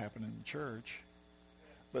definitely not happen in the church.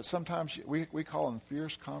 But sometimes we call them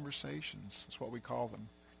fierce conversations. That's what we call them.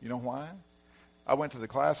 You know why? I went to the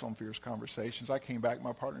class on fierce conversations. I came back,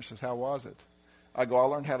 my partner says, how was it? I go, I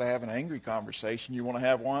learned how to have an angry conversation. You want to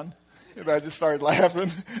have one? And I just started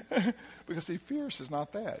laughing. Because see, fierce is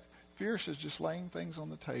not that. Fierce is just laying things on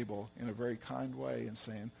the table in a very kind way and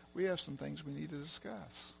saying, we have some things we need to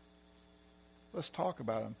discuss. Let's talk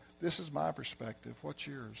about them. This is my perspective. What's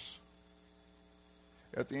yours?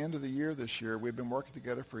 At the end of the year this year, we've been working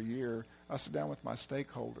together for a year. I sit down with my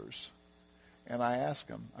stakeholders, and I ask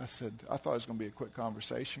them, I said, I thought it was going to be a quick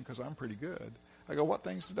conversation because I'm pretty good. I go, what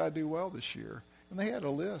things did I do well this year? And they had a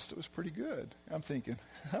list that was pretty good. I'm thinking,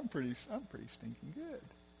 I'm pretty stinking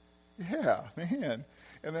good. Yeah, man.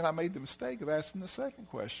 And then I made the mistake of asking the second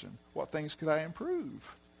question, what things could I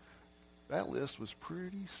improve? That list was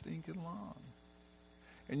pretty stinking long.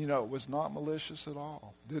 And, it was not malicious at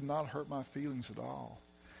all. Did not hurt my feelings at all.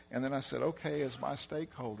 And then I said, okay, as my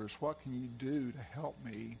stakeholders, what can you do to help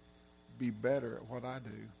me be better at what I do?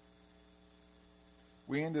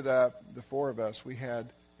 We ended up, the four of us, we had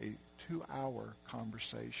a 2-hour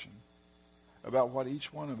conversation about what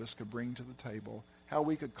each one of us could bring to the table, how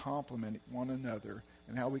we could complement one another,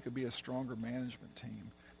 and how we could be a stronger management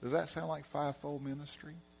team. Does that sound like fivefold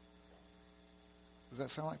ministry?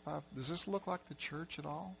 Does this look like the church at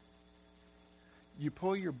all? You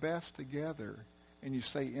pull your best together and you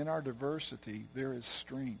say, in our diversity, there is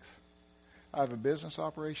strength. I have a business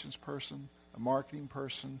operations person, a marketing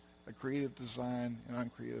person, a creative design, and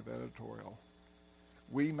I'm creative editorial.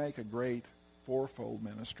 We make a great fourfold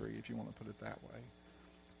ministry, if you want to put it that way.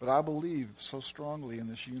 But I believe so strongly in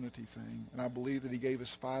this unity thing, and I believe that he gave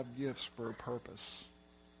us 5 gifts for a purpose.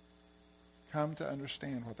 Come to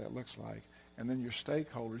understand what that looks like. And then your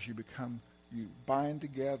stakeholders, you bind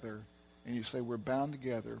together, and you say, we're bound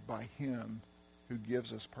together by him who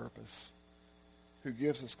gives us purpose, who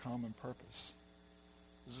gives us common purpose.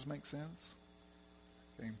 Does this make sense?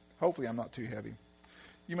 Okay. Hopefully I'm not too heavy.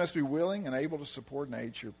 You must be willing and able to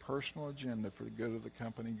subordinate your personal agenda for the good of the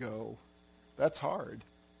company goal. That's hard.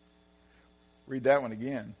 Read that one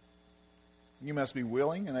again. You must be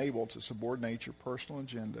willing and able to subordinate your personal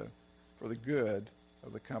agenda for the good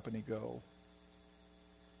of the company goal.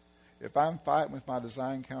 If I'm fighting with my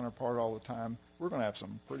design counterpart all the time, we're going to have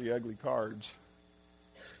some pretty ugly cards.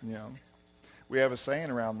 We have a saying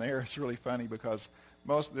around there. It's really funny because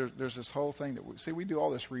there's this whole thing that we do all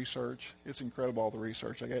this research. It's incredible, all the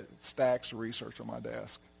research. I get stacks of research on my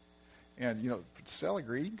desk. And, to sell a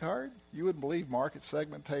greeting card, you wouldn't believe market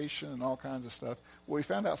segmentation and all kinds of stuff. Well, we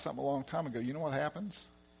found out something a long time ago. You know what happens?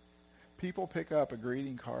 People pick up a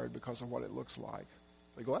greeting card because of what it looks like.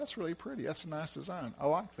 They go, that's really pretty. That's a nice design. I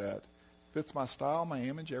like that. Fits my style, my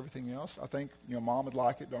image, everything else. I think, Mom would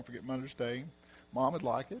like it. Don't forget Mother's Day. Mom would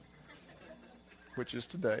like it, which is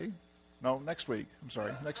today. No, next week. I'm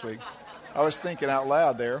sorry, next week. I was thinking out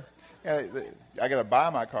loud there. And I got to buy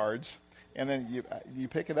my cards, and then you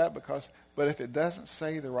pick it up but if it doesn't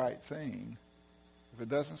say the right thing,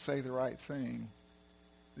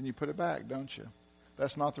 then you put it back, don't you?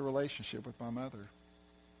 That's not the relationship with my mother.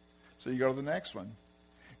 So you go to the next one.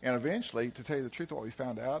 And eventually, to tell you the truth, what we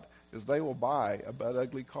found out is they will buy a butt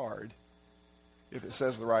ugly card if it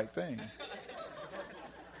says the right thing.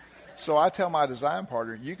 So I tell my design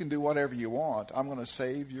partner, you can do whatever you want. I'm going to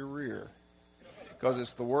save your rear. Because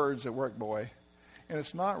it's the words that work, boy. And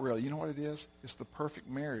it's not really. You know what it is? It's the perfect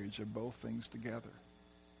marriage of both things together.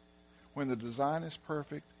 When the design is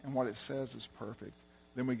perfect and what it says is perfect,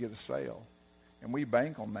 then we get a sale. And we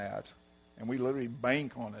bank on that. And we literally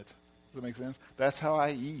bank on it. Does that make sense? That's how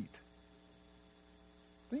I eat.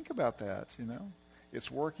 Think about that,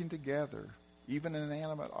 It's working together. Even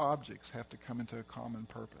inanimate objects have to come into a common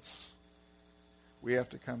purpose. We have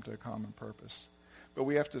to come to a common purpose. But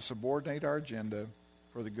we have to subordinate our agenda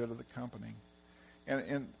for the good of the company.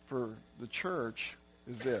 And for the church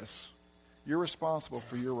is this. You're responsible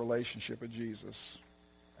for your relationship with Jesus.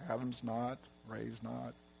 Adam's not. Ray's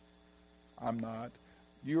not. I'm not.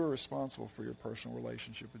 You are responsible for your personal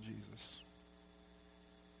relationship with Jesus.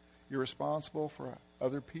 You're responsible for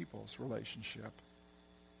other people's relationship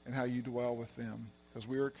and how you dwell with them, because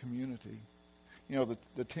we are a community.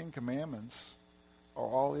 The 10 Commandments are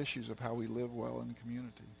all issues of how we live well in the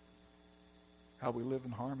community, how we live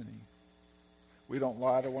in harmony. We don't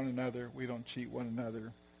lie to one another. We don't cheat one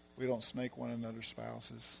another. We don't snake one another's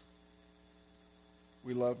spouses.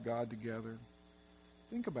 We love God together.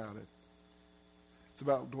 Think about it. It's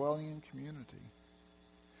about dwelling in community.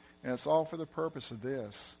 And it's all for the purpose of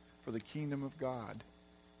this, for the kingdom of God,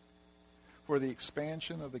 for the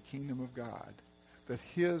expansion of the kingdom of God, that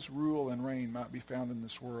his rule and reign might be found in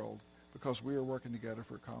this world, because we are working together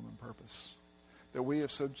for a common purpose, that we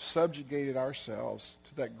have subjugated ourselves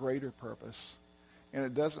to that greater purpose. And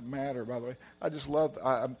it doesn't matter, by the way. I just love,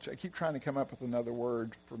 I keep trying to come up with another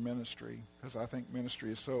word for ministry, because I think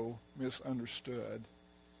ministry is so misunderstood.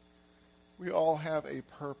 We all have a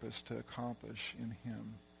purpose to accomplish in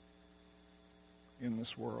him, in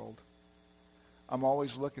this world. I'm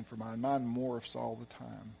always looking for mine. Mine morphs all the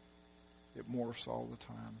time. It morphs all the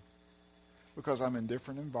time. Because I'm in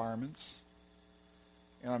different environments,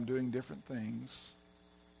 and I'm doing different things,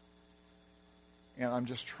 and I'm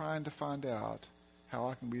just trying to find out how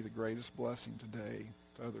I can be the greatest blessing today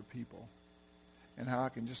to other people, and how I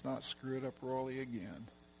can just not screw it up royally again.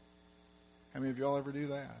 How many of y'all ever do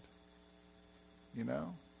that? You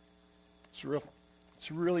know?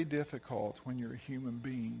 It's really difficult when you're a human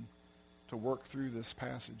being to work through this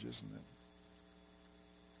passage, isn't it?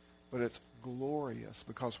 But it's glorious,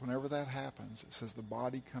 because whenever that happens, it says the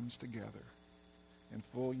body comes together in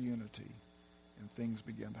full unity and things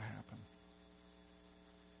begin to happen.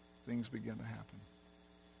 Things begin to happen.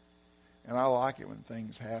 And I like it when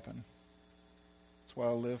things happen. That's what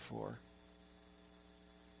I live for.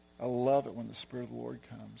 I love it when the Spirit of the Lord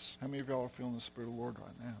comes. How many of y'all are feeling the Spirit of the Lord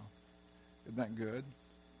right now? Isn't that good?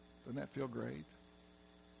 Doesn't that feel great?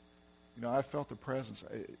 You know, I felt the presence.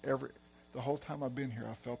 The whole time I've been here,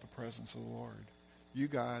 I felt the presence of the Lord. You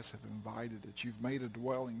guys have invited it. You've made a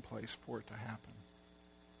dwelling place for it to happen.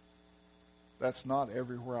 That's not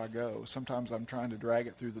everywhere I go. Sometimes I'm trying to drag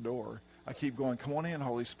it through the door. I keep going, come on in,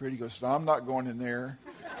 Holy Spirit. He goes, no, I'm not going in there.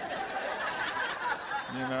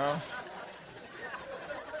 You know?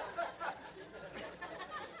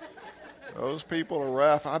 Those people are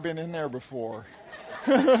rough. I've been in there before.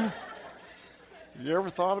 You ever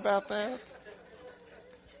thought about that?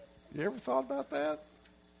 You ever thought about that?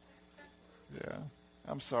 Yeah.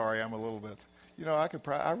 I'm sorry. I'm a little bit. You know,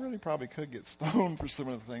 I really probably could get stoned for some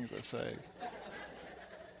of the things I say.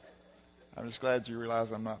 I'm just glad you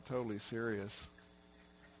realize I'm not totally serious.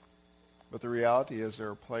 But the reality is there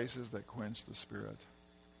are places that quench the Spirit.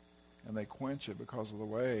 And they quench it because of the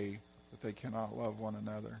way that they cannot love one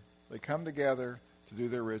another. They come together to do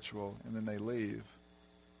their ritual, and then they leave,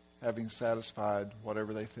 having satisfied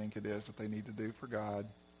whatever they think it is that they need to do for God.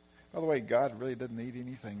 By the way, God really doesn't need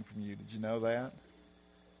anything from you. Did you know that?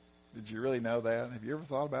 Did you really know that? Have you ever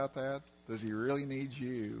thought about that? Does he really need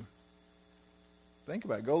you? Think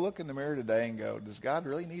about it. Go look in the mirror today and go, does God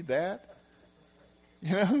really need that?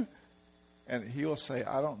 You know? And he will say,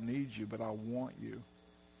 I don't need you, but I want you.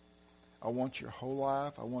 I want your whole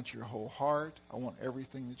life. I want your whole heart. I want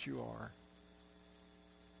everything that you are.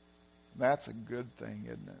 That's a good thing,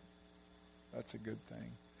 isn't it? That's a good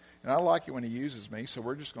thing. And I like it when he uses me, so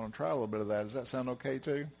we're just going to try a little bit of that. Does that sound okay,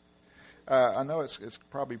 too? I know it's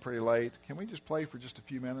probably pretty late. Can we just play for just a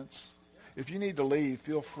few minutes? If you need to leave,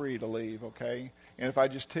 feel free to leave, okay? And if I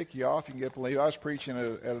just tick you off, you can get to leave. I was preaching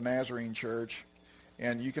at a Nazarene church,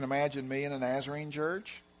 and you can imagine me in a Nazarene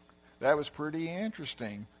church. That was pretty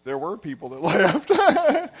interesting. There were people that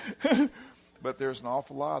left. But there's an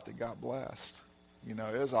awful lot that got blessed. You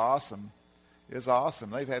know, it was awesome. It was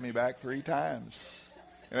awesome. They've had me back 3 times.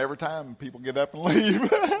 And every time people get up and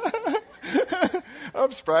leave.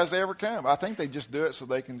 I'm surprised they ever come. I think they just do it so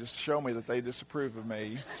they can just show me that they disapprove of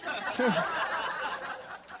me.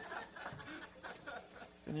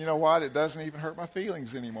 And you know what? It doesn't even hurt my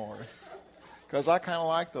feelings anymore. Because I kind of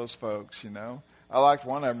like those folks, you know. I liked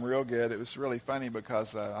one of them real good. It was really funny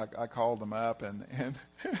because I called them up and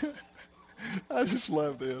I just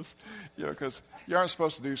love this, you know, because you aren't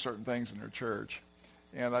supposed to do certain things in their church.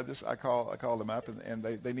 And I called them up, and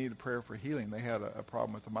they needed prayer for healing. They had a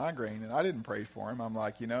problem with the migraine, and I didn't pray for them. I'm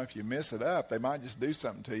like, you know, if you mess it up, they might just do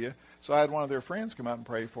something to you. So I had one of their friends come out and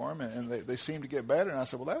pray for them, and they seemed to get better. And I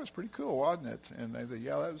said, well, that was pretty cool, wasn't it? And they said,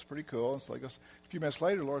 yeah, that was pretty cool. And so a few minutes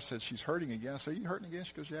later, Laura said, she's hurting again. I said, are you hurting again?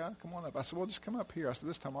 She goes, yeah, come on up. I said, well, just come up here. I said,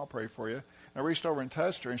 this time I'll pray for you. And I reached over and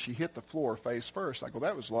touched her, and she hit the floor face first. I go,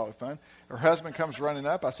 that was a lot of fun. Her husband comes running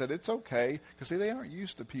up. I said, it's okay. Because, see, they aren't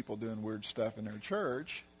used to people doing weird stuff in their church.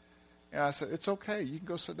 And I said, it's okay. You can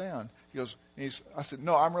go sit down. He goes, I said,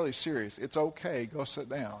 no, I'm really serious. It's okay. Go sit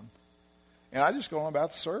down. And I just go on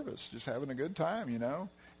about the service, just having a good time, you know.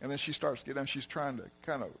 And then she starts getting up. She's trying to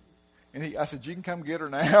kind of, I said, you can come get her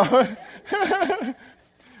now.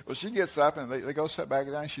 Well, she gets up, and they go sit back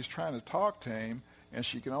down. She's trying to talk to him, and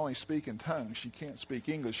she can only speak in tongues. She can't speak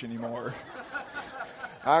English anymore.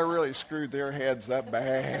 I really screwed their heads up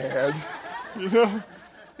bad. You know,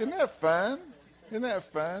 isn't that fun? Isn't that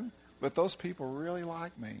fun? But those people really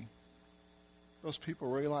like me. Those people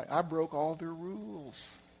really I broke all their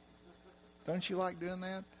rules. Don't you like doing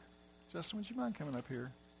that? Justin, would you mind coming up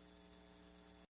here?